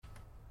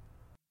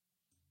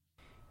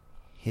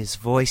His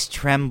voice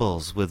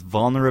trembles with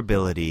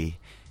vulnerability,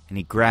 and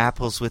he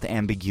grapples with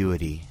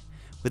ambiguity.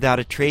 Without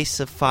a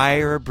trace of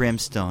fire or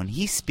brimstone,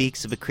 he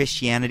speaks of a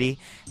Christianity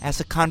as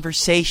a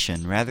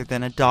conversation rather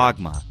than a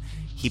dogma.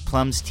 He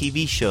plumbs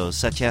TV shows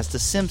such as The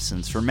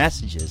Simpsons for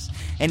messages,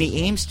 and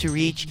he aims to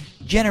reach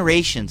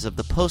generations of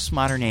the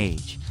postmodern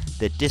age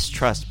that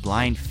distrust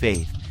blind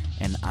faith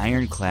and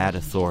ironclad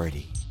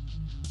authority.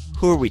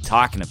 Who are we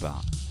talking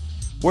about?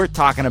 We're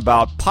talking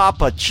about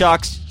Papa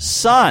Chuck's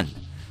son,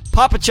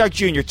 Papa Chuck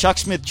Jr., Chuck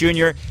Smith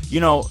Jr. You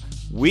know,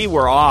 we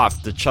were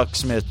off the Chuck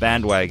Smith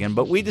bandwagon,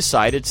 but we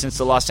decided, since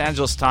the Los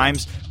Angeles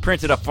Times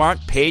printed a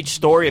front page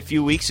story a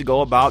few weeks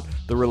ago about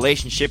the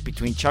relationship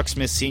between Chuck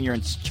Smith Sr.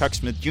 and Chuck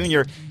Smith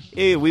Jr.,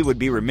 we would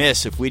be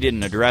remiss if we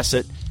didn't address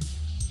it.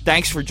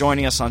 Thanks for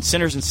joining us on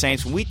Sinners and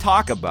Saints when we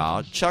talk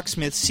about Chuck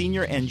Smith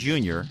Sr. and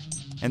Jr.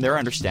 and their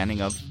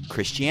understanding of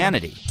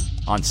Christianity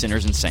on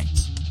Sinners and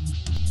Saints.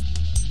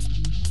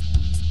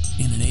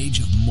 In an age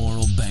of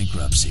moral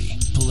bankruptcy,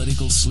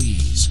 political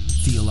sleaze,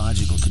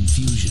 theological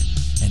confusion,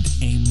 and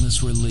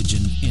aimless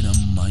religion in a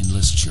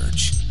mindless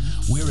church,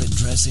 we're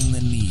addressing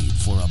the need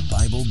for a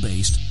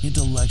Bible-based,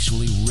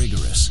 intellectually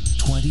rigorous,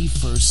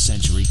 21st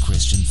century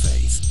Christian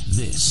faith.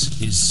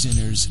 This is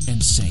Sinners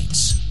and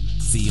Saints,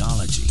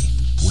 theology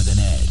with an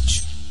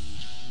edge.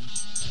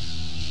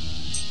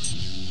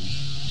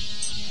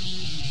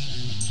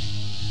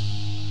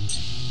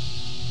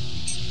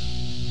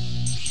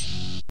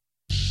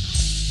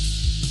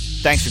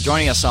 Thanks for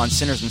joining us on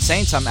Sinners and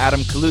Saints. I'm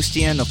Adam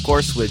Kalustian, of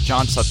course, with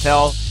John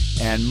Sautel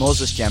and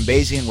Moses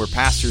Jambazian. We're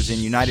pastors in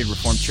United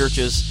Reformed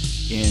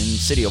Churches in the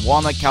city of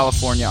Walnut,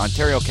 California,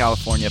 Ontario,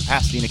 California,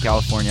 Pasadena,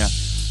 California.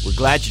 We're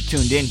glad you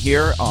tuned in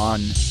here on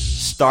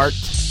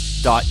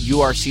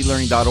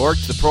start.urclearning.org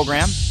to the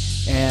program.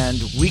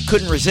 And we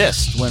couldn't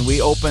resist when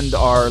we opened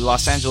our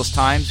Los Angeles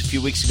Times a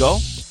few weeks ago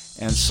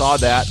and saw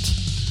that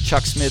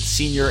Chuck Smith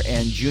Sr.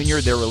 and Jr.,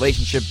 their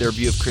relationship, their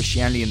view of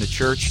Christianity in the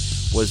church,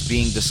 was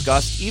being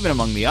discussed even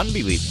among the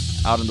unbelieving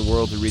out in the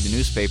world who read the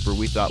newspaper.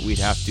 We thought we'd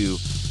have to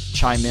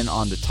chime in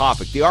on the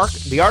topic. The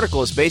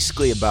article is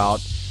basically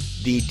about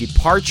the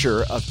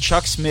departure of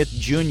Chuck Smith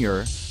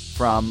Jr.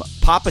 from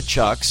Papa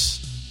Chuck's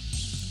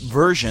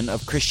version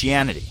of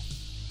Christianity.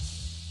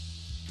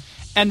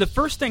 And the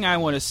first thing I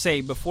want to say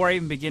before I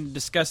even begin to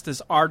discuss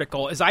this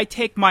article is I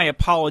take my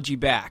apology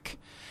back.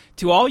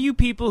 To all you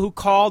people who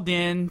called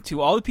in,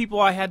 to all the people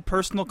I had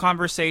personal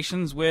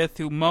conversations with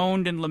who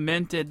moaned and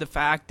lamented the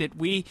fact that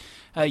we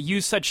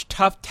used such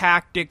tough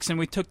tactics and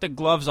we took the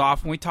gloves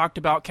off when we talked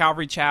about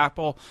Calvary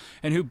Chapel,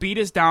 and who beat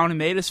us down and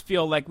made us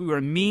feel like we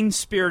were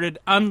mean-spirited,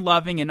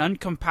 unloving, and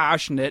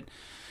uncompassionate,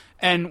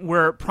 and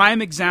we're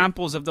prime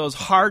examples of those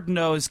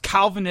hard-nosed,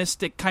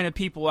 Calvinistic kind of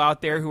people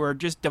out there who are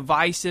just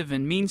divisive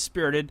and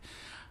mean-spirited.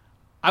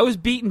 I was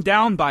beaten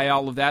down by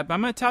all of that, but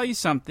I'm going to tell you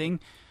something.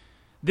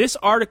 This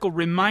article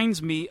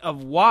reminds me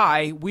of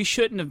why we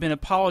shouldn't have been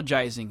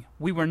apologizing.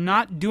 We were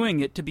not doing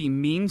it to be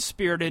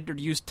mean-spirited or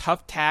to use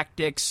tough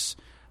tactics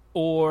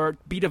or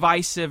be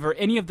divisive or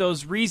any of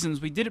those reasons.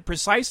 We did it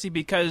precisely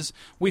because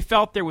we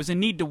felt there was a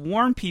need to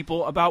warn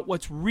people about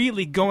what's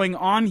really going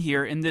on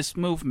here in this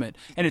movement.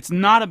 And it's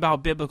not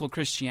about biblical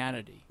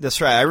Christianity.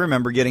 That's right. I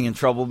remember getting in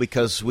trouble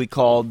because I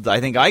called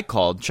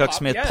Chuck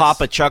Smith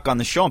Papa Chuck on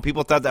the show, and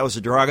people thought that was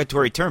a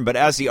derogatory term. But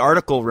as the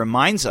article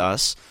reminds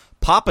us,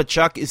 Papa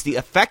Chuck is the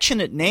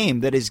affectionate name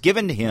that is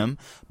given to him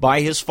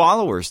by his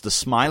followers, the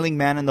smiling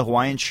man in the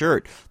Hawaiian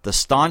shirt, the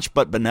staunch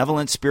but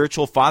benevolent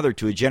spiritual father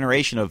to a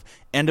generation of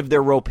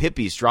end-of-their-rope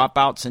hippies,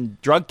 dropouts,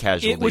 and drug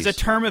casualties. It was a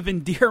term of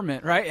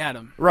endearment, right,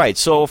 Adam? Right.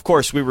 So, of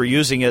course, we were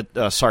using it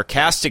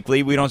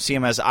sarcastically. We don't see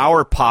him as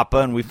our Papa,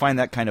 and we find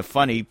that kind of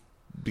funny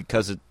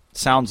because it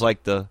sounds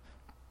like the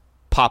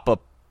Papa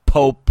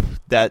Pope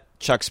that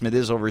Chuck Smith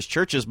is over his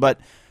churches. But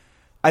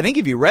I think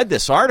if you read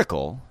this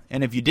article,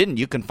 and if you didn't,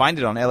 you can find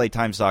it on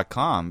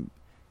LATimes.com,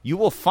 you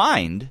will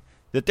find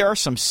that there are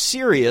some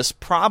serious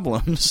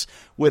problems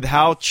with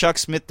how Chuck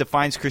Smith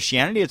defines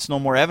Christianity. It's no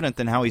more evident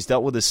than how he's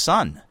dealt with his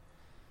son.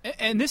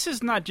 And this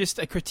is not just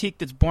a critique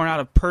that's born out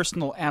of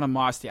personal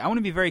animosity. I want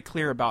to be very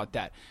clear about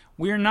that.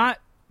 We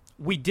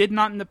did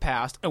not in the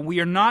past, and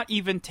we are not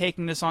even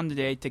taking this on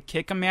today to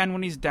kick a man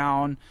when he's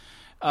down,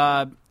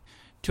 to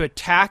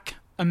attack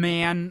a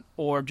man,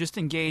 or just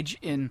engage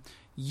in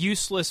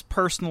useless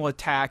personal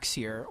attacks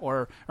here,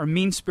 or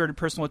mean-spirited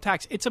personal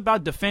attacks. It's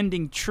about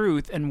defending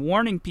truth and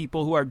warning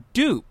people who are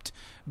duped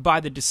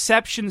by the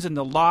deceptions and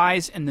the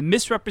lies and the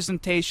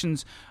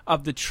misrepresentations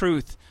of the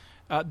truth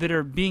that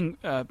are being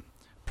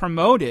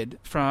promoted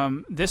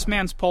from this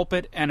man's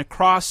pulpit and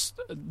across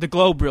the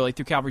globe, really,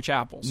 through Calvary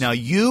Chapels. Now,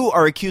 you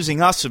are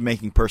accusing us of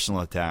making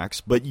personal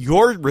attacks, but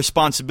your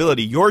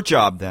responsibility, your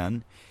job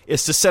then,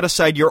 is to set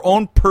aside your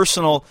own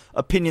personal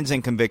opinions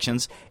and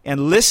convictions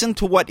and listen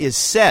to what is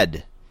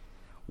said,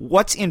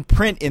 what's in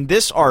print in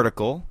this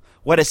article,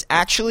 what has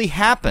actually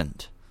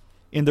happened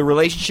in the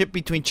relationship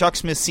between Chuck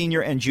Smith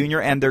Sr. and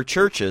Jr. and their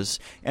churches,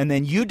 and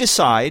then you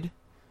decide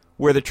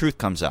where the truth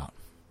comes out.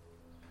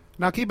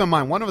 Now, keep in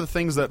mind, one of the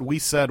things that we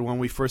said when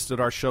we first did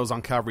our shows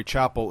on Calvary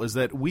Chapel is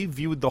that we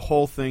viewed the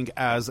whole thing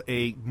as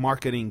a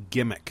marketing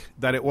gimmick,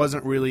 that it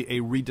wasn't really a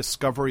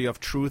rediscovery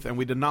of truth, and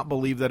we did not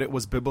believe that it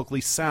was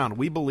biblically sound.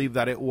 We believed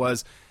that it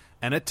was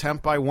an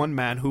attempt by one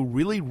man who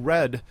really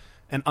read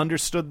and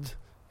understood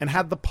and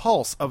had the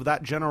pulse of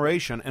that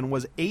generation and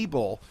was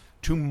able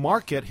to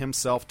market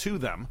himself to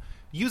them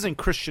using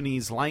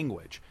Christianese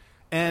language.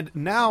 And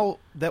now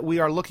that we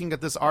are looking at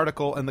this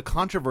article and the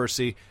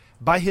controversy,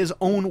 by his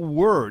own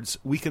words,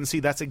 we can see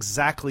that's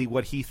exactly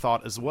what he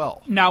thought as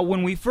well. Now,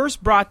 when we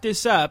first brought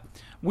this up,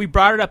 we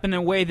brought it up in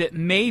a way that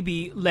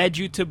maybe led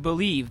you to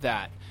believe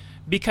that,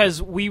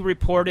 because we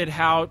reported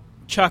how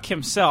Chuck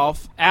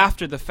himself,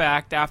 after the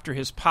fact, after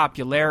his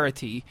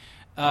popularity,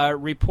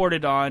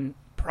 reported on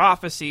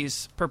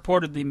prophecies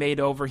purportedly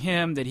made over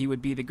him, that he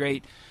would be the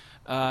great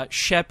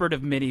shepherd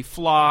of many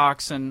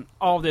flocks, and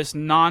all this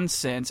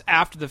nonsense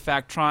after the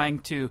fact, trying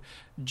to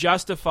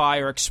justify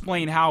or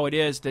explain how it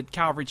is that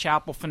Calvary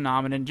Chapel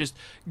phenomenon just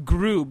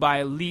grew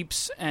by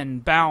leaps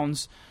and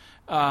bounds.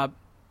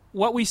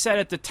 What we said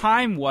at the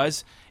time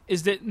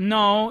is that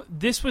no,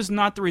 this was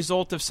not the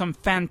result of some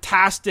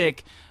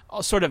fantastic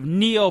sort of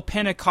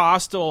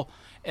neo-Pentecostal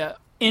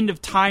end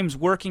of times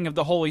working of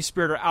the Holy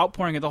Spirit or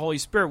outpouring of the Holy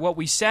Spirit. What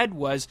we said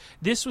was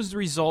this was the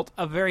result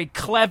of a very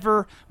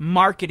clever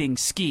marketing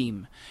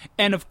scheme.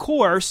 And of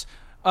course,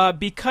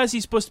 because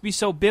he's supposed to be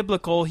so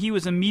biblical, he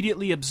was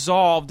immediately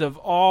absolved of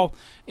all,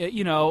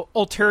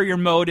 ulterior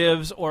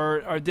motives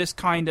or this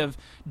kind of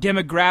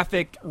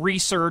demographic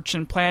research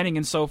and planning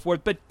and so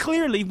forth. But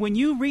clearly, when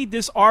you read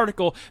this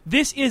article,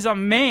 this is a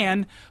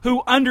man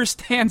who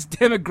understands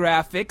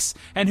demographics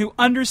and who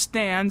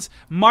understands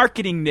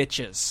marketing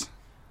niches.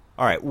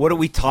 All right, what are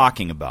we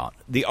talking about?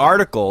 The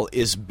article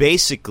is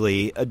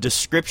basically a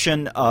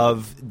description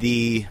of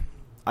the,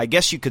 I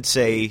guess you could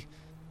say,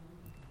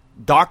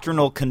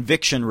 doctrinal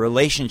conviction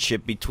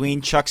relationship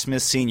between Chuck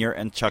Smith Sr.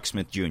 and Chuck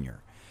Smith Jr.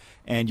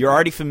 And you're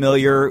already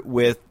familiar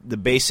with the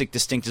basic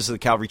distinctives of the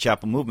Calvary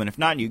Chapel movement. If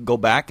not, you can go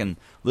back and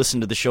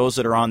listen to the shows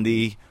that are on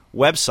the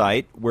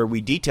website where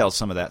we detail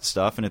some of that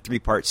stuff in a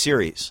 3-part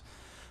series.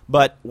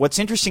 But what's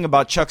interesting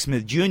about Chuck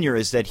Smith Jr.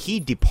 is that he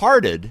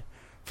departed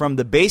from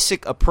the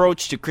basic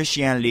approach to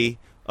Christianity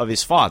of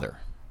his father.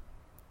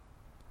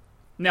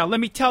 Now, let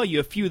me tell you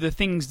a few of the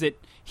things that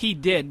he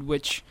did,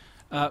 which,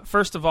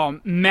 first of all,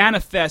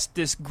 manifest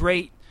this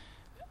great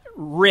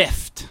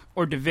rift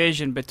or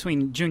division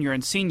between Junior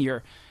and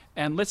Senior.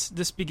 And let's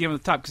just begin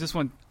with the top, because this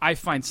one I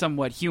find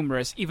somewhat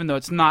humorous, even though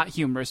it's not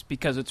humorous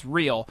because it's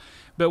real.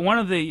 But one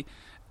of the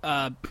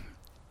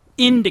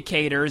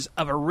indicators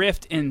of a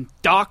rift in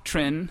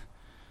doctrine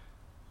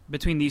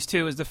between these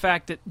two is the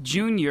fact that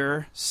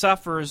Junior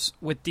suffers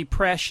with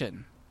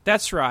depression.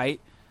 That's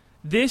right.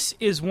 This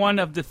is one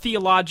of the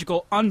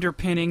theological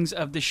underpinnings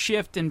of the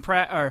shift in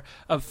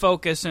of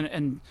focus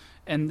and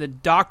the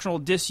doctrinal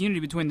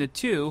disunity between the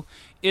two,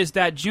 is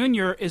that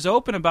Junior is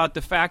open about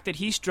the fact that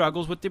he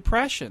struggles with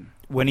depression.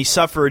 When he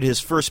suffered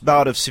his first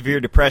bout of severe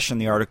depression,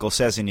 the article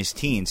says, in his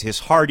teens, his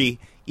hearty,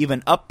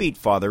 even upbeat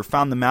father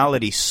found the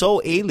malady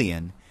so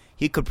alien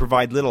he could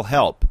provide little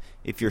help.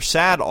 If you're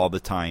sad all the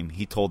time,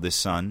 he told his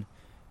son,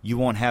 you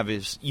won't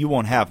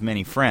have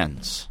many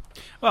friends.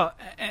 Well,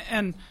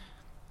 and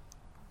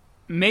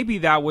maybe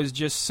that was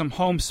just some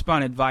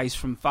homespun advice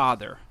from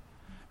father.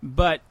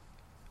 But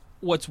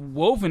what's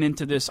woven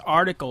into this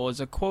article is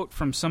a quote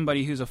from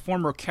somebody who's a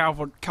former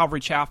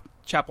Calvary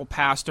Chapel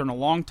pastor and a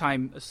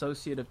longtime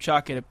associate of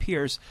Chuck, it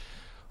appears,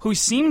 who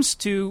seems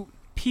to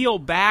peel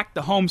back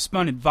the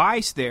homespun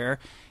advice there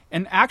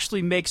and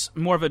actually makes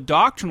more of a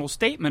doctrinal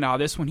statement out of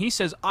this when he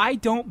says, I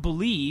don't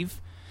believe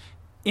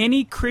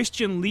any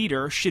Christian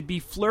leader should be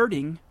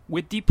flirting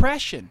with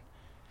depression,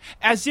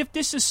 as if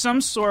this is some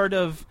sort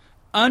of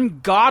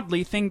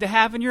ungodly thing to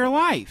have in your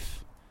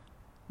life.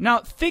 Now,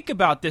 think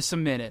about this a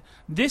minute.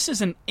 This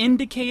is an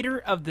indicator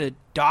of the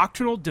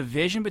doctrinal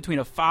division between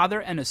a father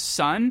and a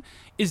son,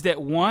 is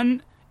that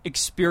one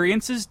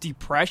experiences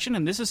depression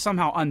and this is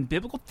somehow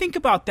unbiblical. Think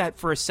about that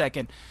for a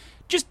second.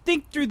 Just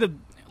think through the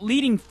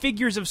leading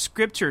figures of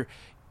Scripture.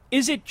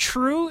 Is it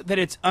true that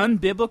it's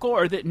unbiblical,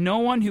 or that no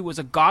one who was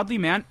a godly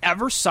man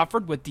ever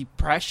suffered with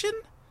depression?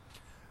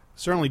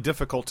 Certainly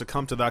difficult to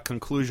come to that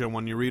conclusion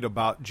when you read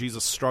about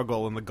Jesus'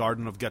 struggle in the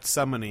Garden of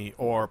Gethsemane,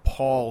 or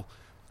Paul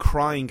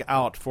crying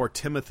out for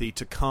Timothy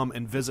to come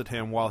and visit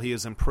him while he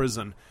is in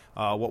prison,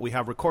 what we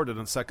have recorded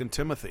in 2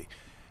 Timothy.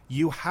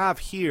 You have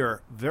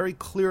here very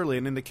clearly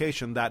an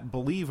indication that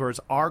believers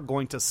are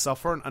going to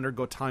suffer and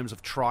undergo times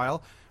of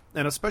trial,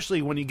 and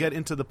especially when you get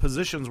into the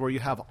positions where you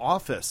have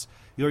office,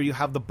 or you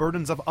have the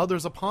burdens of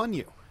others upon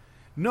you.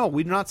 No,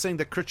 we're not saying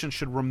that Christians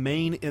should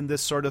remain in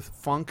this sort of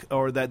funk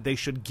or that they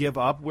should give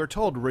up. We're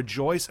told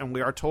rejoice, and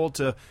we are told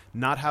to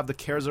not have the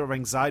cares or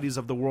anxieties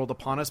of the world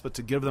upon us, but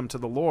to give them to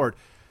the Lord.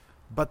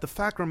 But the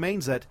fact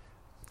remains that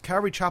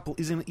Calvary Chapel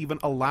isn't even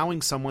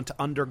allowing someone to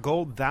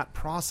undergo that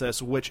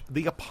process which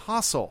the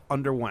apostle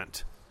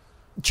underwent.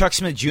 Chuck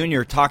Smith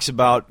Jr. talks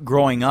about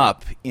growing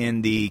up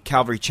in the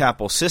Calvary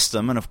Chapel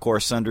system, and of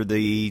course under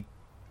the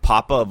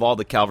Papa of all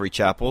the Calvary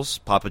Chapels,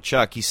 Papa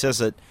Chuck. He says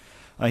that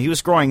he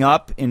was growing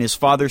up in his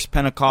father's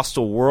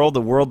Pentecostal world, a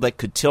world that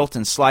could tilt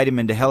and slide him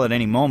into hell at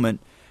any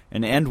moment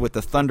and end with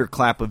the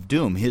thunderclap of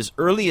doom. His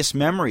earliest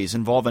memories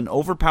involve an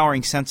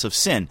overpowering sense of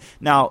sin.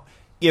 Now,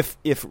 if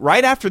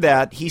right after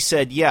that he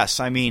said,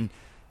 yes, I mean,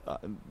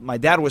 my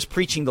dad was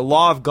preaching the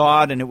law of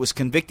God and it was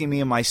convicting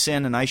me of my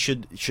sin and I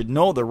should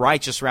know the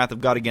righteous wrath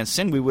of God against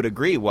sin, we would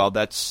agree, well,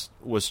 that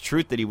was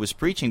truth that he was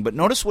preaching. But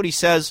notice what he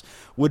says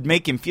would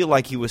make him feel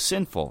like he was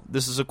sinful.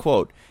 This is a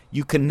quote.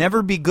 You can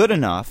never be good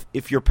enough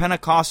if you're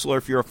Pentecostal or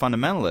if you're a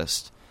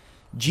fundamentalist.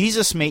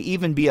 Jesus may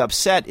even be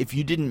upset if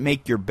you didn't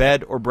make your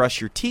bed or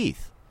brush your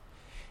teeth.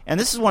 And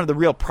this is one of the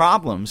real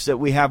problems that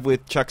we have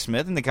with Chuck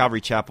Smith and the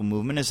Calvary Chapel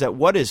movement, is that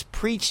what is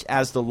preached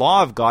as the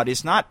law of God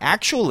is not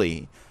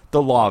actually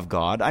the law of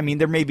God. I mean,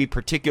 there may be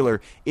particular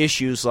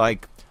issues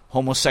like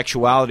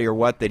homosexuality or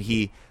what that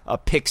he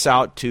picks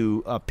out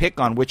to pick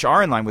on, which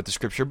are in line with the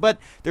Scripture, but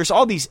there's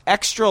all these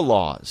extra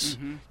laws.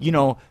 You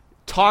know,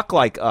 talk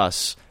like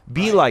us,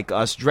 be like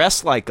us,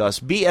 dress like us,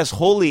 be as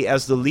holy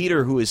as the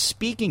leader who is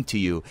speaking to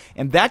you.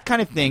 And that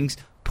kind of things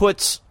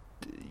puts,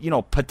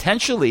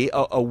 potentially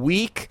a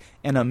weak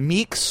and a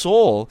meek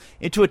soul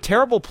into a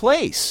terrible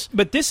place.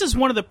 But this is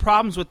one of the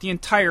problems with the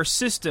entire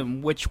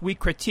system, which we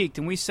critiqued,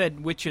 and we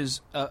said which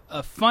is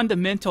a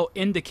fundamental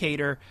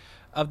indicator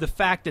of the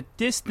fact that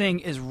this thing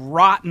is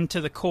rotten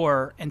to the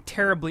core and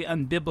terribly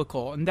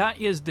unbiblical. And that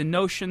is the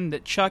notion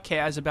that Chuck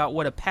has about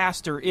what a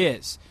pastor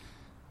is.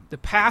 The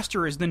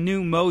pastor is the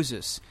new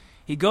Moses.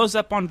 He goes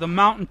up onto the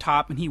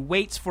mountaintop and he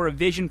waits for a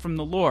vision from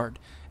the Lord.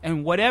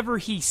 And whatever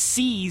he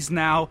sees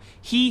now,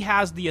 he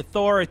has the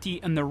authority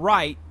and the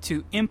right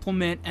to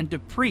implement and to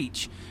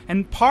preach.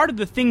 And part of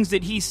the things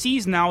that he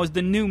sees now as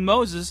the new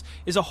Moses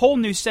is a whole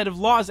new set of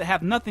laws that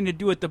have nothing to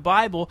do with the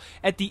Bible.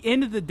 At the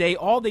end of the day,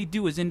 all they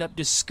do is end up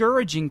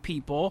discouraging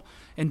people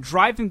and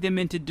driving them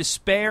into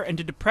despair and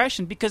to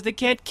depression because they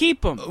can't keep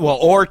them. Well,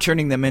 or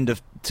turning them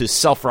into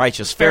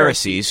self-righteous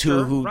Pharisees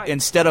who right.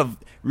 Instead of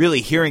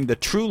really hearing the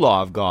true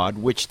law of God,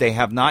 which they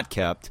have not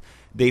kept,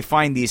 they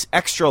find these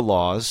extra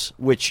laws,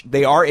 which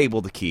they are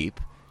able to keep.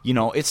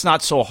 It's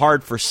not so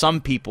hard for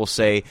some people,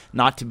 say,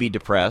 not to be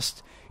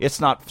depressed.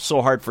 It's not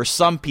so hard for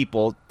some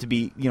people to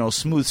be,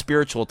 smooth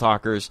spiritual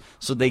talkers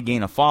so they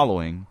gain a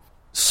following.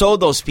 So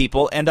those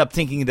people end up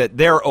thinking that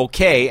they're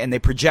okay, and they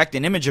project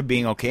an image of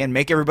being okay and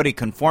make everybody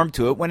conform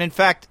to it, when in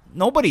fact,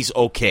 nobody's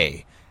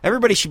okay.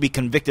 Everybody should be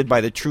convicted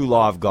by the true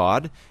law of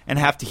God and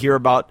have to hear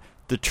about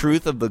the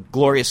truth of the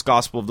glorious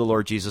gospel of the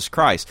Lord Jesus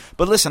Christ.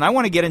 But listen, I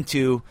want to get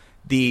into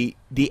the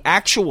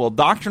actual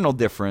doctrinal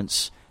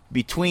difference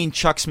between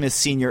Chuck Smith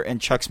Sr.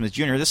 and Chuck Smith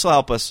Jr. This will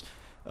help us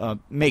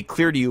make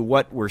clear to you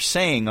what we're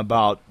saying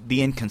about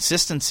the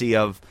inconsistency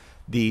of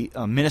the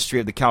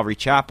ministry of the Calvary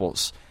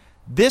Chapels.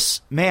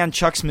 This man,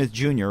 Chuck Smith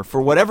Jr.,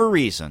 for whatever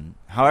reason,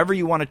 however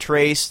you want to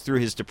trace through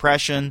his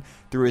depression,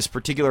 through his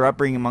particular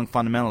upbringing among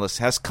fundamentalists,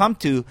 has come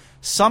to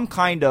some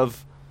kind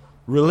of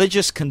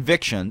religious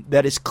conviction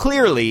that is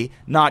clearly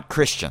not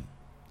Christian.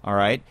 All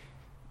right?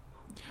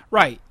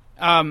 Right.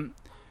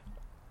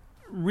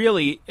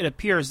 Really, it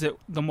appears that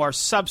the more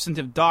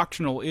substantive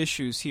doctrinal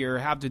issues here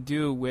have to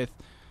do with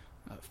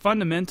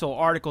fundamental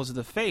articles of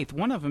the faith.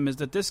 One of them is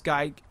that this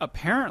guy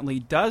apparently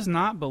does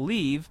not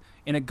believe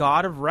in a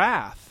God of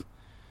wrath.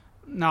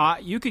 Now,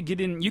 you could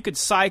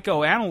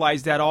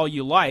psychoanalyze that all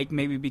you like,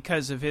 maybe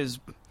because of his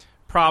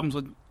problems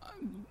with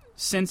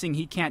sensing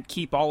he can't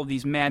keep all of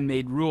these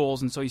man-made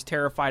rules, and so he's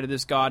terrified of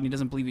this God and he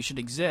doesn't believe he should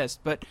exist.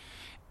 But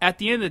at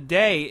the end of the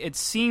day, it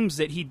seems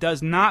that he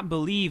does not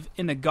believe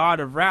in a God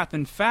of wrath.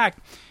 In fact,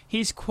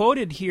 he's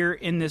quoted here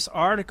in this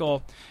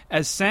article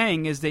as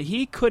saying is that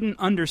he couldn't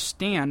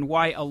understand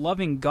why a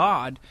loving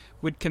God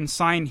would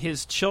consign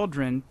his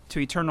children to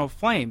eternal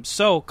flame.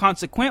 So,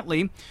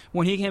 consequently,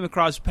 when he came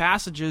across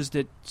passages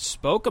that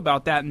spoke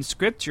about that in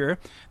Scripture,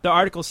 the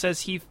article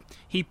says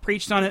he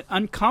preached on it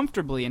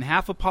uncomfortably and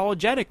half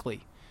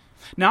apologetically.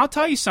 Now, I'll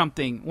tell you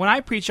something. When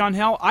I preach on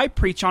hell, I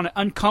preach on it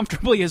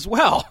uncomfortably as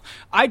well.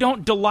 I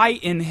don't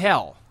delight in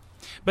hell.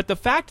 But the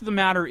fact of the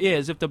matter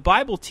is, if the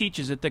Bible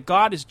teaches it, that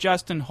God is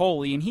just and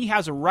holy, and he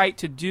has a right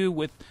to do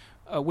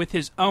with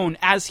his own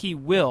as he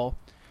will,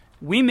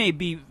 we may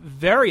be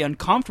very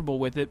uncomfortable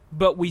with it,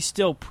 but we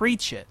still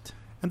preach it.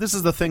 And this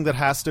is the thing that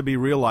has to be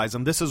realized,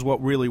 and this is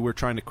what really we're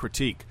trying to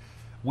critique.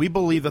 We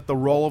believe that the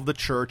role of the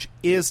church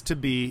is to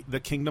be the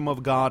kingdom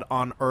of God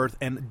on earth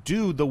and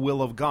do the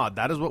will of God.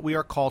 That is what we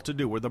are called to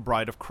do. We're the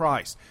bride of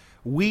Christ.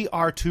 We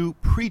are to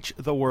preach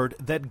the word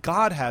that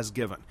God has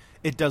given.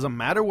 It doesn't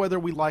matter whether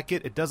we like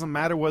it. It doesn't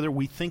matter whether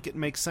we think it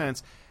makes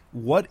sense.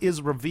 What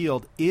is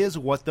revealed is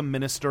what the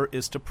minister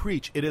is to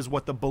preach. It is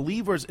what the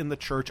believers in the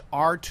church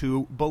are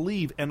to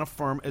believe and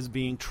affirm as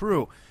being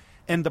true.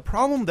 And the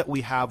problem that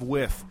we have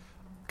with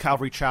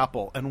Calvary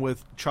Chapel and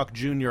with Chuck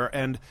Jr.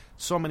 and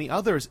so many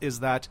others is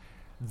that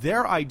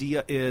their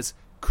idea is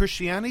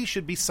Christianity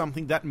should be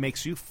something that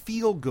makes you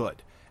feel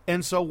good.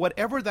 And so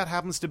whatever that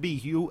happens to be,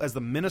 you as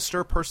the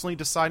minister personally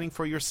deciding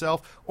for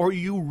yourself, or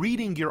you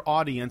reading your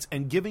audience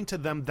and giving to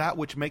them that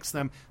which makes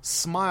them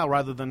smile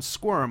rather than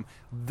squirm,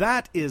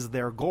 that is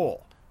their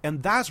goal.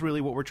 And that's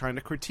really what we're trying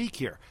to critique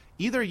here.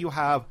 Either you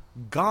have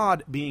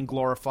God being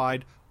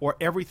glorified, or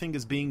everything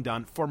is being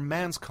done for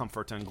man's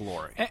comfort and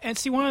glory. And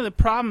see, one of the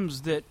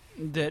problems that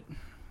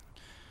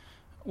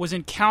was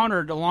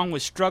encountered along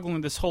with struggling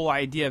with this whole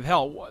idea of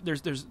hell,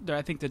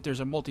 I think that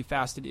there's a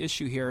multifaceted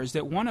issue here, is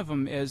that one of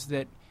them is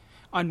that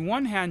on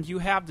one hand you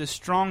have this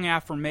strong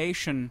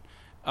affirmation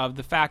of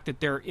the fact that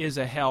there is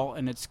a hell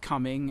and it's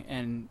coming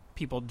and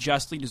people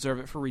justly deserve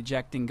it for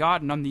rejecting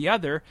God, and on the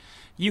other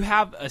you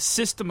have a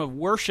system of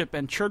worship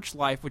and church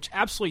life which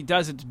absolutely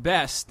does its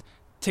best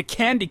to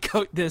candy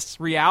coat this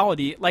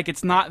reality like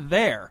it's not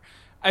there.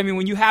 I mean,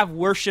 when you have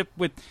worship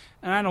with,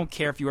 and I don't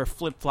care if you wear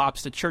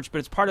flip-flops to church, but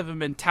it's part of a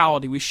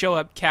mentality. We show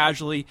up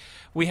casually.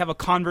 We have a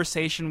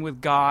conversation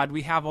with God.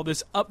 We have all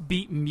this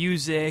upbeat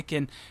music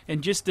and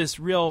just this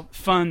real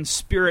fun,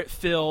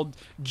 spirit-filled,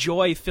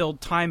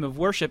 joy-filled time of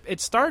worship. It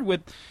started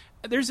with,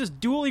 there's this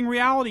dueling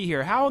reality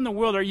here. How in the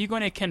world are you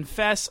going to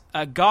confess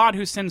a God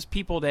who sends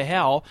people to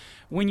hell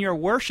when your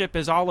worship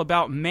is all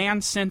about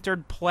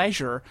man-centered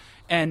pleasure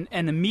and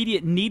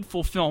immediate need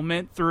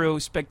fulfillment through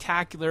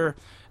spectacular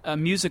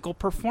musical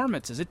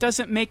performances? It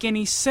doesn't make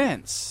any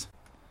sense.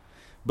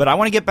 But I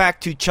want to get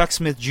back to Chuck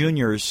Smith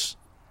Jr.'s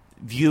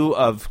view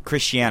of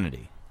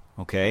Christianity,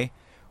 okay?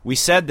 We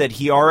said that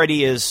he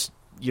already is,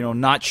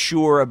 not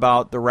sure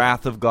about the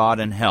wrath of God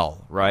and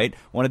hell, right?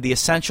 One of the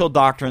essential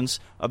doctrines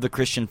of the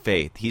Christian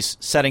faith. He's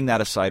setting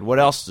that aside. What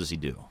else does he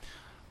do?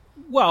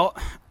 Well,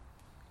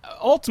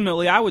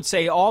 ultimately, I would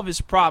say all of his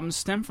problems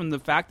stem from the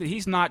fact that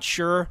he's not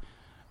sure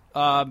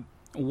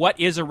what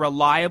is a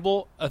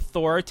reliable,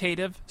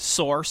 authoritative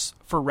source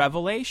for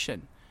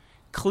revelation.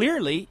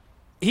 Clearly,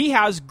 he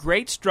has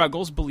great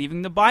struggles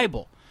believing the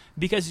Bible,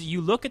 because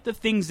you look at the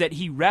things that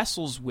he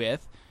wrestles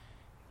with,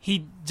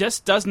 he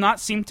just does not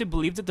seem to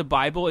believe that the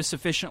Bible is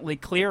sufficiently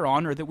clear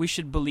on, or that we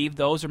should believe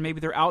those, or maybe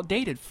they're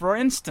outdated. For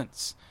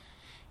instance,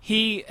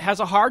 he has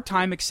a hard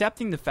time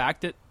accepting the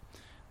fact that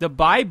the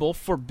Bible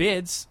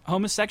forbids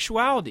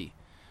homosexuality.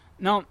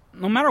 Now,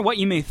 no matter what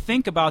you may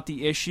think about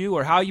the issue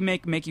or how you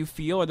make you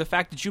feel, or the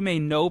fact that you may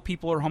know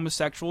people are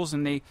homosexuals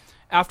and they,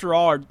 after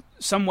all, are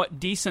somewhat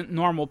decent,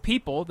 normal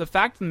people, the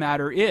fact of the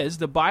matter is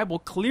the Bible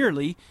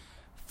clearly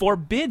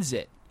forbids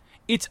it.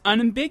 It's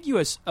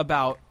unambiguous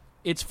about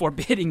its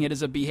forbidding it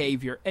as a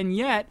behavior, and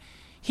yet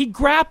he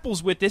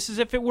grapples with this as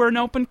if it were an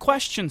open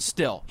question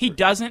still. He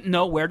doesn't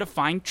know where to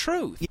find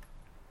truth.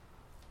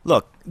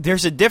 Look,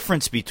 there's a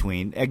difference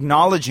between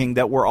acknowledging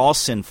that we're all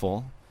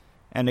sinful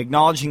and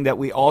acknowledging that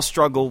we all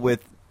struggle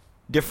with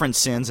different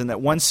sins and that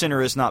one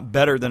sinner is not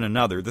better than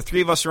another. The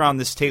three of us around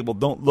this table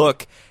don't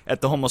look at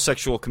the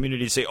homosexual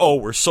community and say, oh,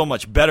 we're so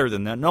much better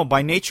than that. No,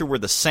 by nature we're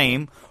the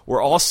same.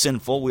 We're all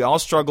sinful. We all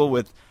struggle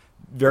with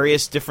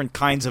various different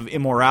kinds of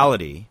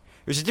immorality.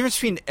 There's a difference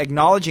between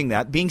acknowledging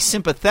that, being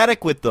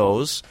sympathetic with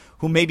those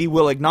who maybe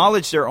will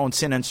acknowledge their own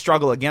sin and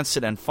struggle against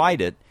it and fight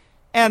it,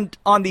 and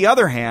on the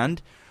other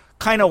hand,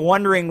 kind of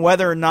wondering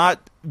whether or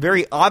not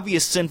very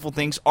obvious sinful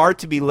things are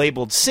to be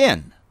labeled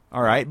sin,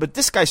 all right? But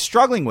this guy's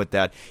struggling with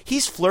that.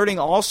 He's flirting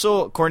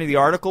also, according to the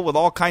article, with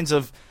all kinds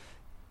of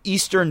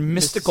Eastern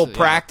mystical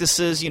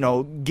practices,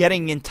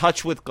 getting in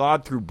touch with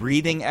God through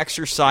breathing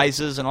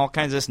exercises and all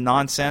kinds of this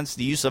nonsense,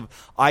 the use of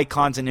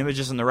icons and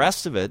images and the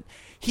rest of it.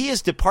 He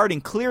is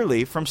departing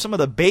clearly from some of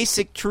the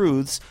basic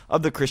truths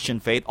of the Christian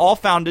faith, all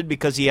founded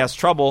because he has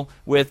trouble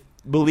with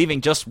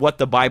believing just what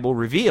the Bible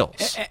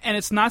reveals. And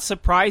it's not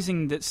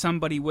surprising that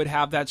somebody would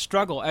have that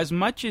struggle. As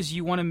much as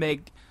you want to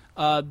make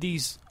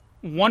these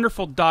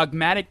wonderful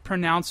dogmatic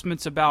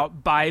pronouncements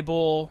about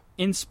Bible,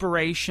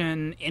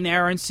 inspiration,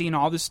 inerrancy, and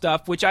all this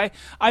stuff, which I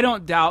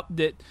don't doubt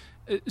that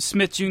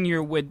Smith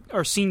Jr.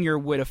 Sr.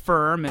 would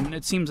affirm, and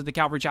it seems that the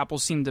Calvary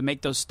Chapels seem to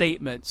make those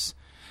statements.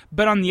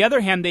 But on the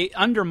other hand, they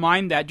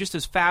undermine that just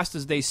as fast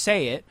as they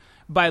say it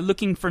by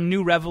looking for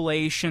new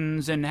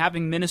revelations and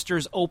having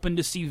ministers open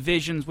to see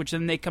visions, which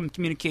then they come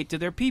communicate to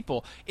their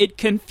people. It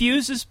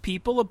confuses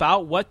people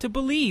about what to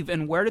believe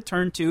and where to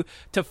turn to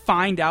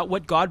find out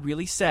what God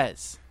really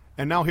says.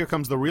 And now here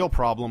comes the real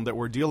problem that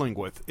we're dealing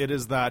with. It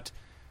is that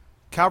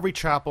Calvary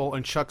Chapel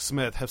and Chuck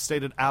Smith have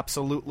stated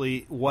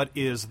absolutely what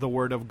is the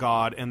Word of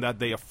God, and that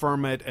they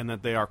affirm it, and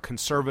that they are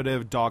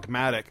conservative,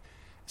 dogmatic.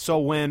 So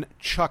when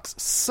Chuck's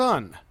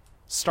son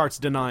starts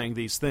denying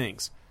these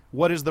things,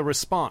 what is the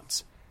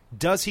response?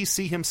 Does he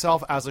see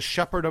himself as a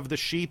shepherd of the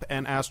sheep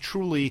and as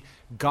truly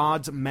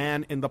God's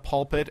man in the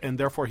pulpit, and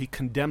therefore he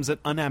condemns it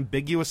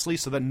unambiguously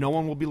so that no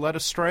one will be led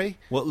astray?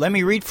 Well, let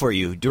me read for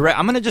you.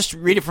 I'm going to just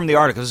read it from the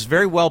article. It's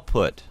very well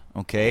put,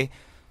 okay?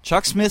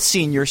 Chuck Smith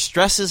Sr.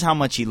 stresses how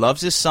much he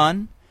loves his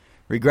son,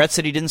 regrets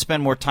that he didn't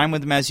spend more time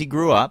with him as he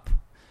grew up.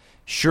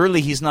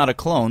 Surely he's not a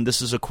clone.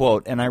 This is a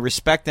quote, and I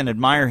respect and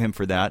admire him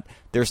for that.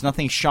 There's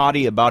nothing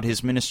shoddy about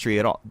his ministry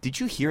at all. Did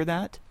you hear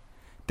that?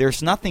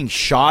 There's nothing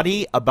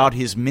shoddy about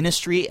his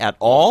ministry at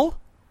all?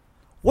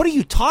 What are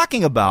you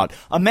talking about?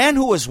 A man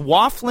who is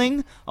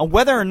waffling on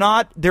whether or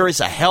not there is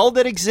a hell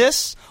that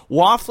exists,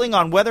 waffling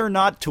on whether or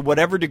not, to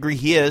whatever degree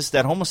he is,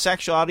 that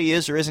homosexuality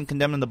is or isn't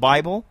condemned in the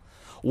Bible,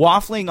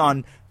 waffling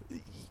on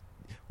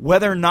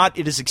whether or not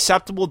it is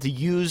acceptable to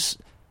use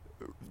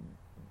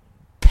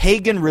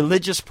pagan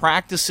religious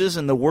practices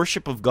in the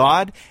worship of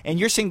God, and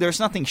you're saying there's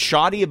nothing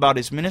shoddy about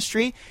his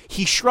ministry.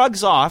 He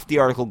shrugs off, the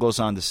article goes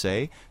on to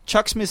say,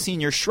 Chuck Smith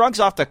Sr. shrugs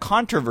off the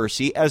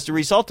controversy as the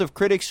result of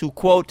critics who,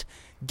 quote,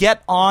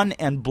 get on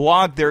and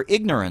blog their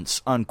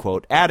ignorance,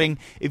 unquote, adding,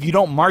 if you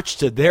don't march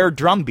to their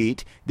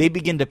drumbeat, they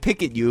begin to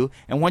pick at you,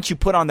 and once you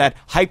put on that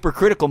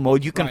hypercritical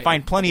mode, you can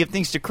find plenty of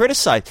things to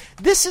criticize.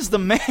 This is the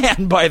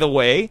man, by the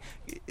way,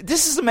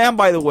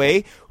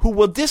 who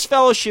will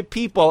disfellowship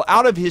people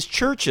out of his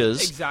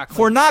churches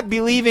for not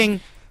believing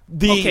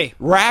the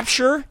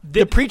rapture,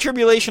 the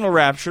pre-tribulational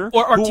rapture,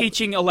 or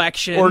teaching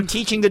election, or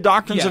teaching the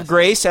doctrines of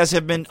grace as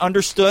have been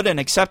understood and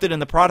accepted in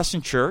the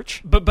Protestant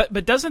church.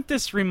 But doesn't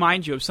this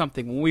remind you of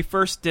something? When we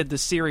first did the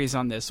series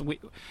on this,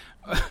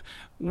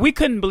 we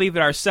couldn't believe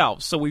it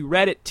ourselves, so we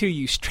read it to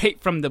you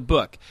straight from the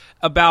book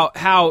about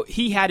how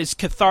he had his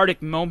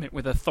cathartic moment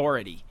with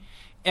authority,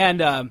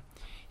 and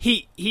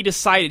He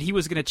decided he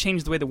was going to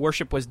change the way the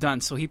worship was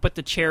done, so he put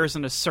the chairs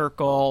in a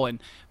circle,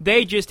 and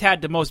they just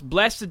had the most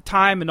blessed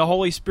time in the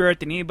Holy Spirit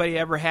than anybody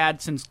ever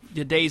had since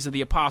the days of the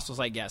apostles,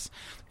 I guess.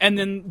 And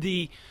then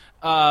the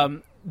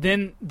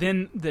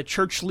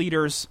church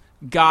leaders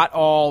got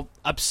all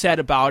upset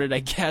about it, I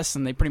guess,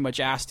 and they pretty much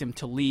asked him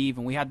to leave,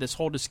 and we had this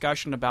whole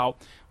discussion about,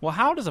 well,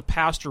 how does a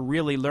pastor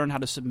really learn how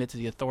to submit to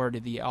the authority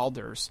of the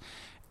elders?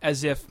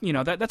 As if,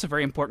 that's a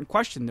very important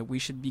question that we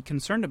should be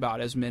concerned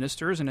about as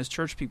ministers and as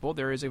church people.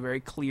 There is a very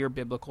clear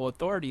biblical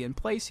authority in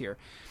place here.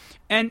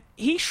 And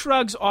he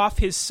shrugs off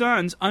his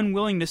son's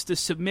unwillingness to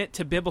submit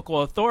to biblical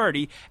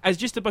authority as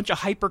just a bunch of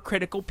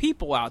hypercritical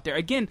people out there.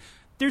 Again,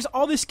 there's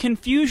all this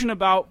confusion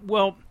about,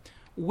 well,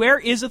 where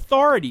is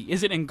authority?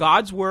 Is it in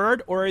God's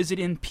word, or is it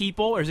in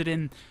people, or is it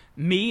in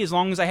me as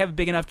long as I have a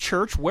big enough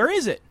church? Where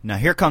is it? Now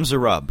here comes the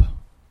rub.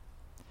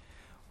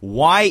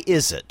 Why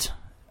is it?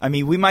 I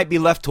mean, we might be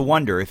left to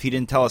wonder if he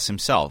didn't tell us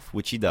himself,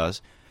 which he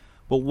does.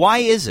 But why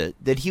is it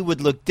that he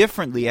would look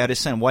differently at his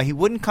son? Why he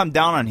wouldn't come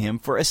down on him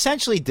for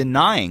essentially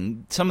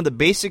denying some of the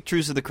basic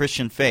truths of the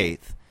Christian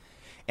faith?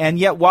 And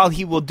yet, while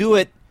he will do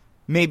it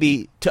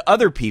maybe to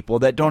other people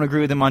that don't agree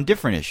with him on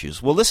different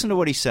issues. Well, listen to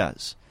what he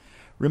says.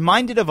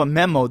 Reminded of a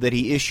memo that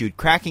he issued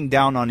cracking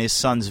down on his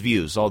son's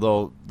views,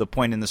 although the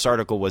point in this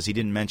article was he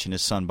didn't mention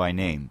his son by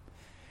name.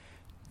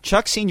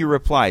 Chuck Sr.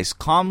 replies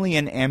calmly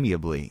and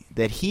amiably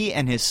that he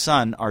and his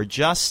son are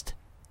just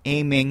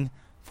aiming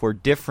for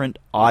different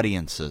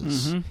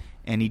audiences.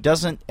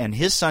 Mm-hmm. And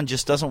his son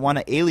just doesn't want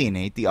to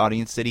alienate the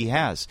audience that he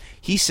has.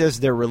 He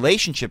says their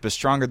relationship is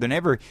stronger than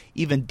ever,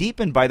 even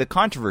deepened by the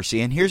controversy.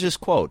 And here's his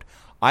quote,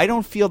 I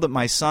don't feel that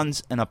my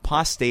son's an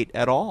apostate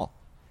at all.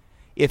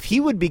 If he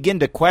would begin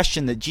to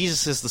question that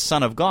Jesus is the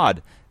Son of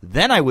God,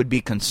 then I would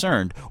be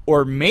concerned.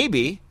 Or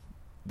maybe,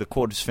 the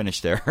quote is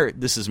finished there,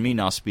 this is me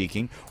now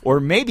speaking, or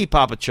maybe,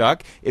 Papa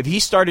Chuck, if he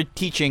started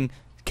teaching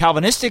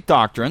Calvinistic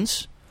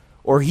doctrines,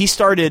 or he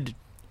started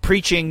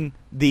preaching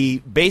the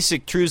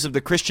basic truths of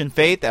the Christian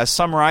faith as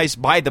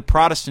summarized by the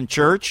Protestant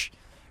church,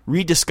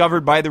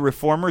 rediscovered by the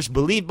Reformers,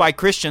 believed by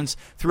Christians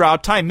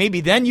throughout time, maybe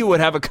then you would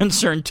have a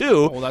concern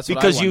too,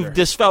 because you've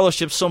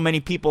disfellowshipped so many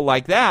people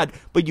like that,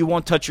 but you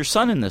won't touch your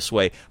son in this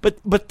way.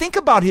 But think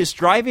about his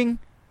driving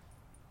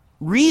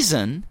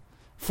reason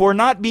for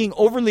not being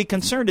overly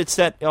concerned. It's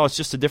that, it's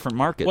just a different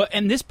market. Well,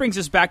 and this brings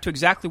us back to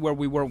exactly where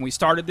we were when we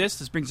started this.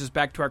 This brings us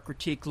back to our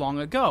critique long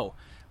ago,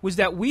 was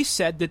that we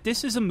said that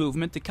this is a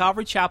movement, the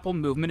Calvary Chapel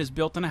movement is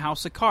built on a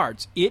house of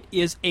cards. It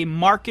is a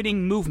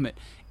marketing movement.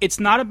 It's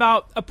not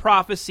about a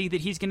prophecy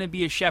that he's going to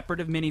be a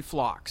shepherd of many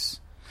flocks.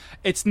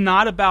 It's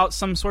not about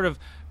some sort of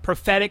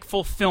prophetic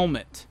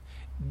fulfillment.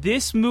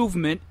 This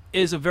movement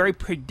is a very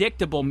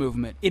predictable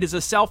movement. It is a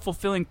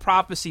self-fulfilling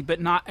prophecy,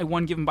 but not a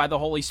one given by the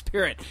Holy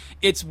Spirit.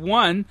 It's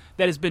one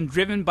that has been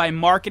driven by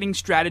marketing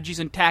strategies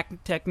and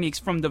techniques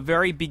from the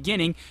very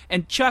beginning,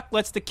 and Chuck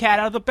lets the cat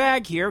out of the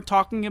bag here,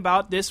 talking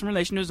about this in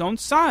relation to his own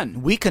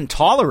son. We can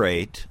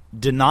tolerate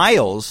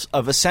denials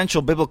of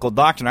essential biblical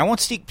doctrine. I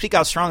won't speak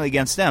out strongly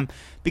against them,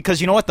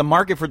 because you know what? The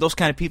market for those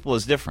kind of people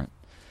is different.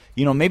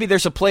 Maybe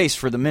there's a place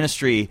for the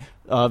ministry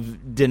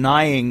of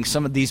denying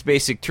some of these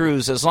basic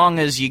truths as long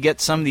as you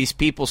get some of these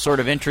people sort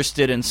of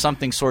interested in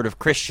something sort of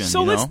Christian.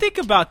 So let's think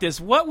about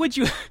this. Where would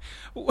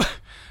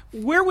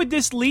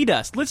this lead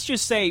us? Let's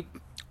just say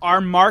our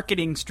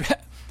marketing,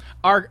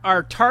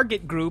 our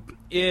target group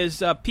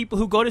is people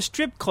who go to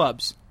strip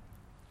clubs.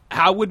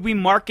 How would we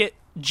market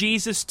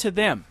Jesus to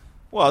them?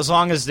 Well, as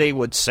long as they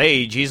would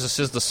say Jesus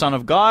is the Son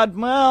of God,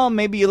 well,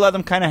 maybe you let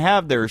them kind of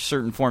have their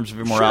certain forms of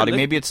immorality.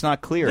 Maybe it's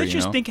not clear. Let's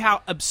just think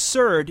how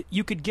absurd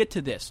you could get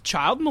to this.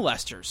 Child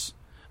molesters,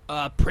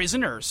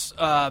 prisoners,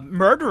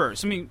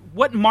 murderers. I mean,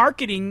 what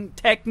marketing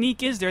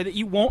technique is there that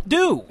you won't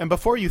do? And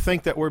before you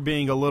think that we're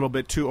being a little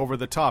bit too over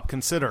the top,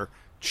 consider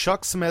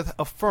Chuck Smith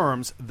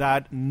affirms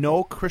that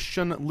no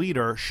Christian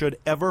leader should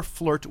ever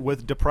flirt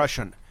with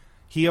depression.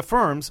 He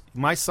affirms,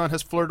 my son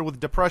has flirted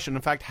with depression,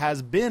 in fact,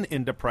 has been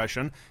in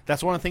depression.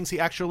 That's one of the things he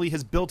actually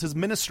has built his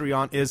ministry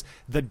on, is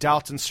the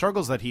doubts and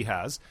struggles that he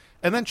has.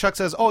 And then Chuck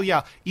says, oh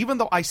yeah, even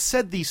though I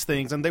said these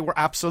things and they were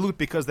absolute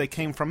because they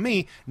came from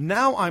me,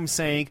 now I'm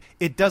saying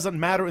it doesn't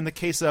matter in the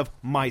case of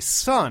my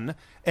son,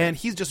 and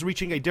he's just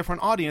reaching a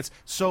different audience,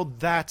 so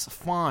that's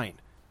fine.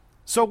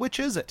 So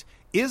which is it?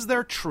 Is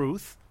there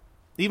truth?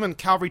 Even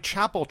Calvary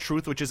Chapel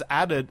truth, which has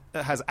added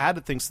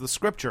things to the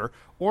Scripture,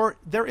 or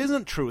there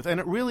isn't truth, and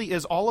it really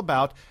is all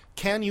about,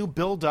 can you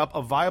build up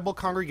a viable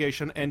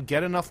congregation and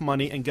get enough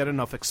money and get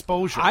enough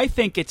exposure? I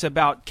think it's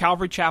about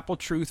Calvary Chapel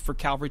truth for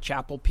Calvary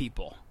Chapel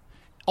people.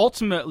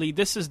 Ultimately,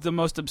 this is the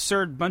most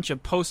absurd bunch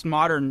of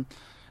postmodern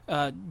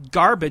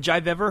garbage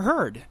I've ever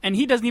heard, and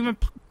he doesn't even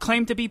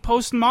claim to be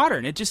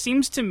postmodern. It just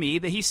seems to me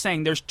that he's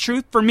saying there's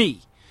truth for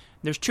me.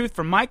 There's truth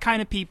for my kind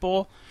of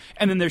people,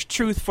 and then there's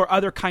truth for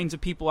other kinds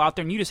of people out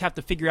there, and you just have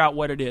to figure out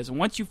what it is. And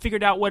once you've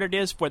figured out what it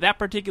is for that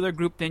particular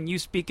group, then you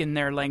speak in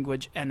their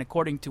language and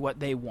according to what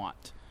they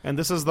want. And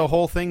this is the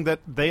whole thing that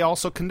they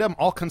also condemn.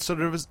 All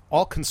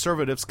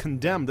conservatives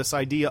condemn this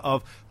idea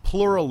of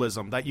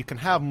pluralism, that you can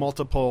have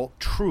multiple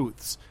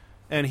truths.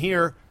 And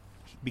here,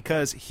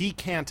 because he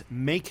can't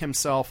make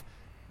himself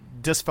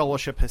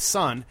disfellowship his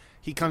son,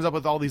 he comes up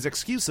with all these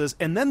excuses,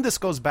 and then this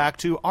goes back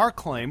to our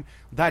claim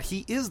that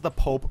he is the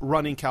Pope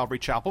running Calvary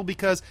Chapel,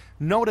 because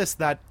notice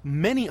that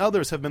many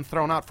others have been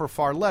thrown out for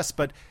far less,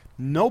 but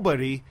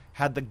nobody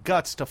had the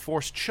guts to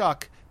force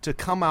Chuck to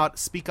come out,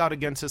 speak out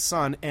against his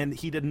son, and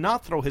he did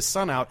not throw his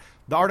son out.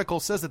 The article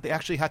says that they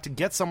actually had to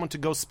get someone to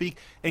go speak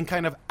and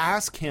kind of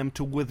ask him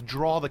to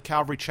withdraw the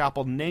Calvary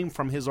Chapel name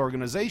from his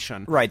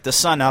organization. Right, the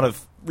son, out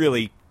of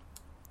really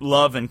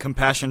love and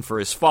compassion for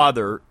his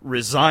father,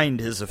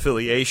 resigned his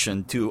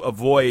affiliation to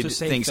avoid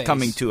things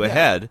coming to a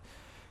head.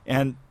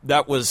 And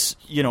that was,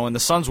 in the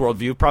son's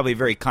worldview, probably a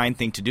very kind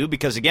thing to do,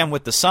 because, again,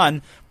 with the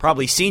son,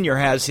 probably Senior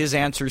has his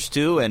answers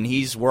too, and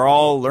we're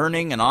all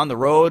learning and on the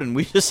road, and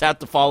we just have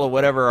to follow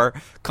whatever our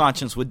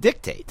conscience would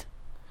dictate.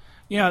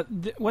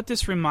 What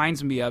this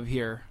reminds me of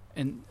here,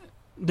 and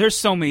there's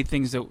so many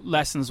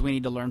lessons we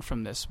need to learn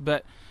from this,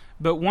 but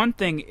one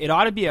thing, it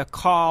ought to be a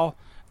call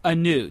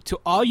anew to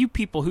all you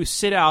people who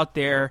sit out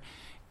there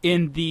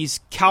in these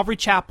Calvary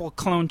Chapel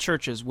clone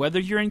churches, whether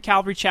you're in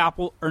Calvary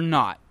Chapel or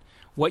not.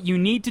 What you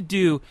need to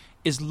do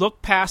is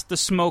look past the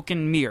smoke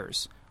and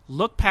mirrors.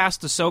 Look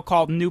past the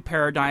so-called new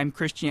paradigm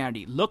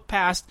Christianity. Look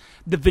past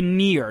the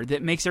veneer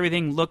that makes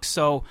everything look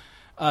so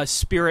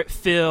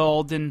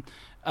spirit-filled and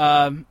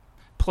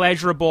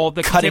pleasurable.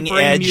 The cutting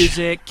contemporary edge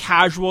music,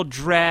 casual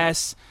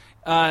dress,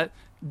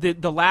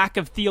 the lack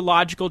of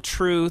theological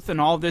truth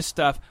and all this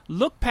stuff.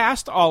 Look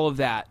past all of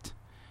that.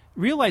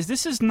 Realize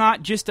this is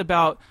not just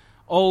about,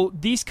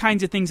 these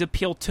kinds of things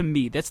appeal to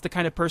me. That's the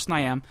kind of person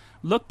I am.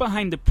 Look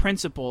behind the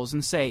principles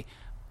and say,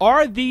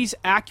 are these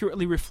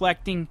accurately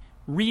reflecting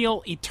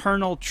real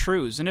eternal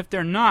truths? And if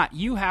they're not,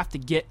 you have to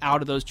get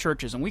out of those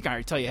churches. And we can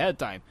already tell you ahead of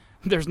time,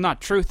 there's not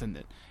truth in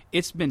it.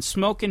 It's been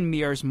smoke and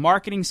mirrors,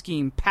 marketing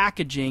scheme,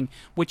 packaging,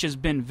 which has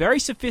been very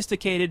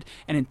sophisticated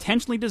and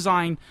intentionally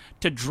designed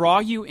to draw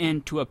you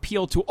in to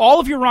appeal to all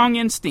of your wrong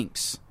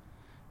instincts.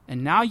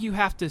 And now you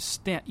have to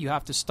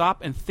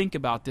stop and think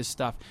about this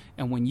stuff.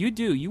 And when you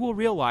do, you will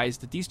realize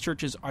that these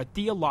churches are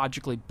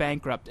theologically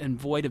bankrupt and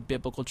void of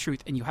biblical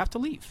truth, and you have to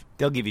leave.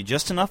 They'll give you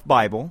just enough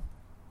Bible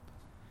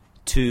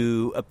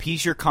to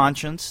appease your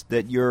conscience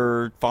that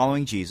you're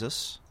following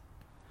Jesus.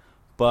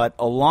 But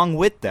along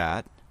with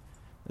that,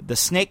 the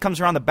snake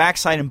comes around the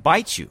backside and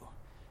bites you,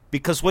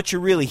 because what you're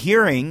really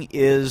hearing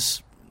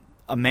is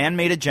a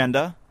man-made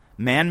agenda,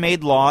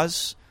 man-made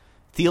laws,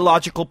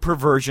 theological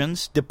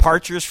perversions,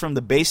 departures from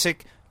the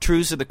basic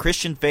truths of the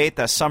Christian faith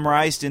as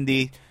summarized in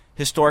the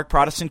historic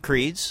Protestant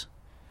creeds,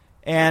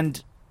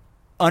 and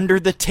under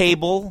the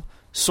table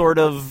sort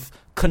of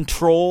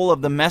control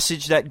of the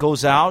message that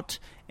goes out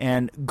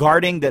and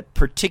guarding that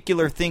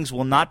particular things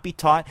will not be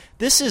taught.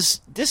 This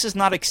is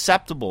not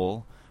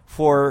acceptable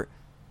for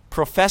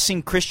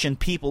professing Christian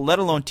people, let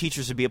alone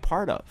teachers, to be a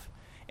part of.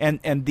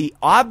 And the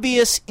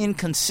obvious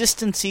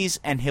inconsistencies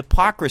and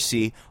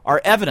hypocrisy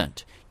are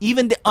evident.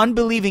 Even the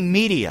unbelieving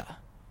media,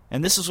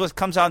 and this is what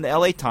comes out in the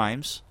LA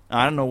Times.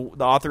 I don't know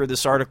the author of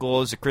this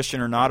article is a Christian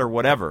or not or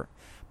whatever,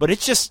 but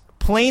it's just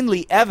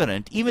plainly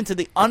evident, even to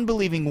the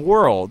unbelieving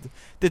world,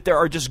 that there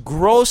are just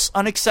gross,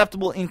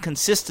 unacceptable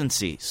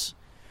inconsistencies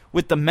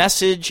with the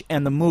message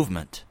and the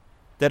movement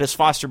that is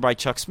fostered by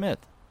Chuck Smith.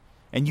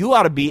 And you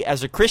ought to be,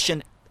 as a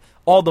Christian,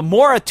 all the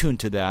more attuned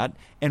to that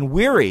and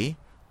weary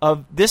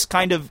of this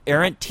kind of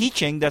errant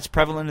teaching that's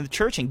prevalent in the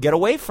church and get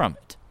away from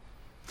it.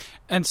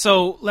 And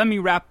so let me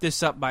wrap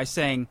this up by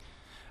saying,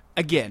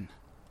 again,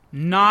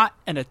 not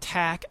an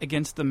attack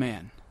against the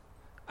man.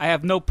 I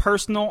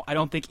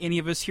don't think any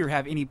of us here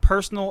have any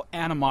personal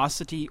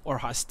animosity or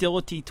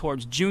hostility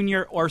towards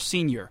Junior or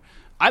Senior.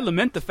 I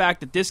lament the fact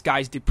that this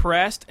guy's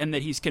depressed and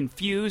that he's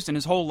confused and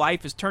his whole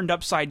life is turned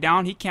upside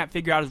down. He can't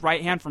figure out his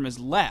right hand from his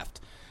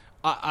left.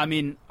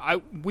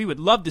 We would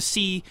love to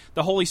see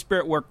the Holy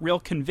Spirit work real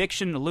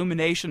conviction,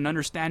 illumination, and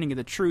understanding of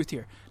the truth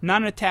here.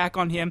 Not an attack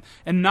on him,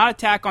 and not an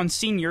attack on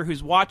Senior,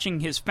 who's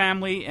watching his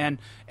family and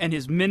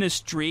his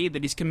ministry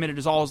that he's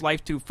committed all his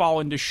life to fall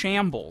into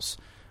shambles.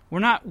 It's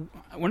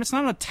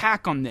not an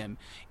attack on them.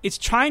 It's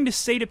trying to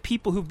say to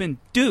people who've been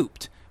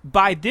duped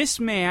by this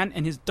man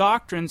and his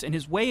doctrines and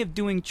his way of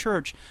doing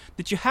church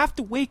that you have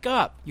to wake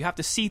up. You have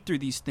to see through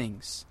these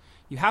things.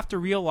 You have to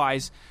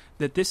realize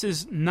that this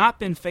has not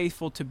been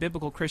faithful to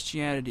biblical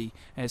Christianity,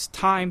 and it's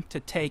time to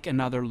take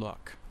another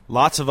look.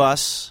 Lots of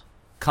us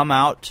come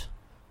out,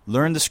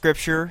 learn the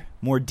Scripture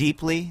more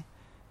deeply,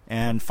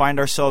 and find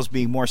ourselves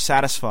being more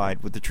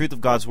satisfied with the truth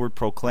of God's Word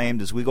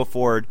proclaimed as we go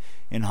forward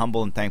in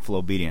humble and thankful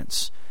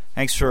obedience.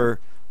 Thanks for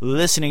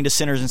listening to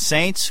Sinners and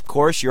Saints. Of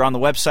course, you're on the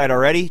website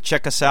already.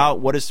 Check us out.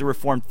 What is the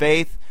Reformed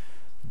Faith?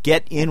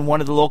 Get in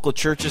one of the local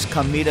churches.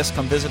 Come meet us.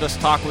 Come visit us.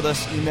 Talk with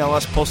us. Email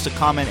us. Post a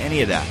comment.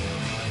 Any of that.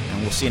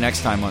 And we'll see you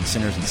next time on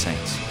Sinners and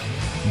Saints.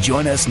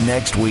 Join us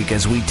next week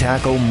as we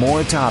tackle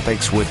more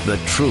topics with the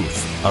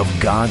truth of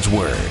God's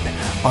Word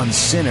on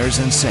Sinners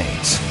and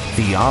Saints,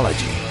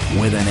 Theology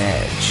with an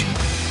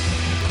Edge.